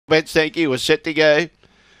bets, thank you. We're set to go.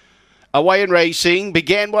 Away and racing.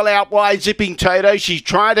 Began well out wide, Zipping Toto. She's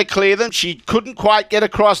trying to clear them. She couldn't quite get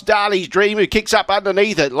across Darley's Dream, who kicks up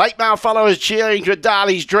underneath it. Late male followers cheering for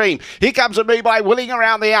Darley's Dream. Here comes a move by Willing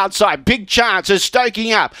around the outside. Big chance is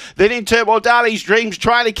stoking up. Then in turmoil, Darley's Dream's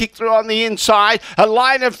trying to kick through on the inside. A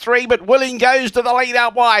line of three, but Willing goes to the lead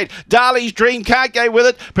out wide. Darley's Dream can't go with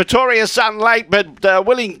it. Pretoria's Sun late, but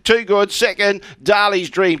Willing too good. Second, Darley's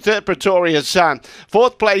Dream. Third, Pretoria's Sun.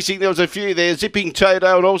 Fourth placing, there was a few there. Zipping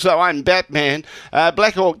Toto and also I'm Batman.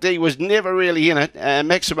 Black Hawk D was never really in it.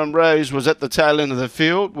 Maximum Rose was at the tail end of the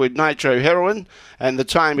field with Nitro Heroin, and the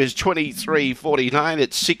time is 23:49.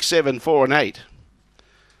 It's 6, 7, 4 and 8.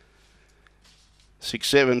 6,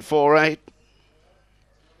 7, 4, 8.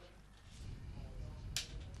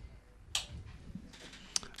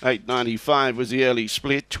 $8.95 was the early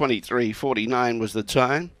split. 23:49 was the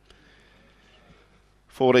time.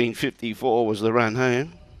 14:54 was the run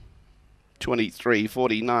home.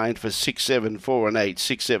 23:49 for 6, 7, 4 and 8.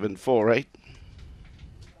 6, 7, 4, 8.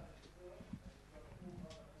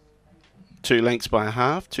 2 lengths by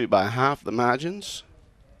half. 2 by half the margins.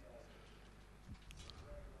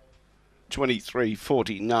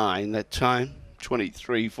 23:49 that time.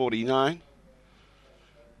 23:49.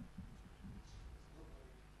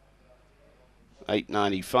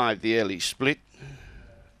 8.95 the early split.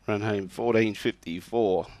 Run home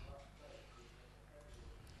 14:54.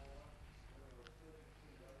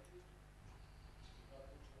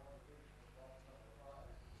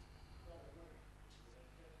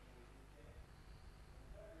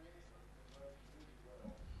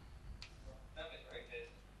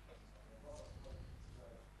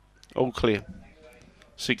 All clear.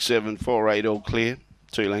 6, 7, 4, 8, all clear.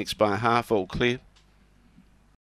 2 lengths by half, all clear.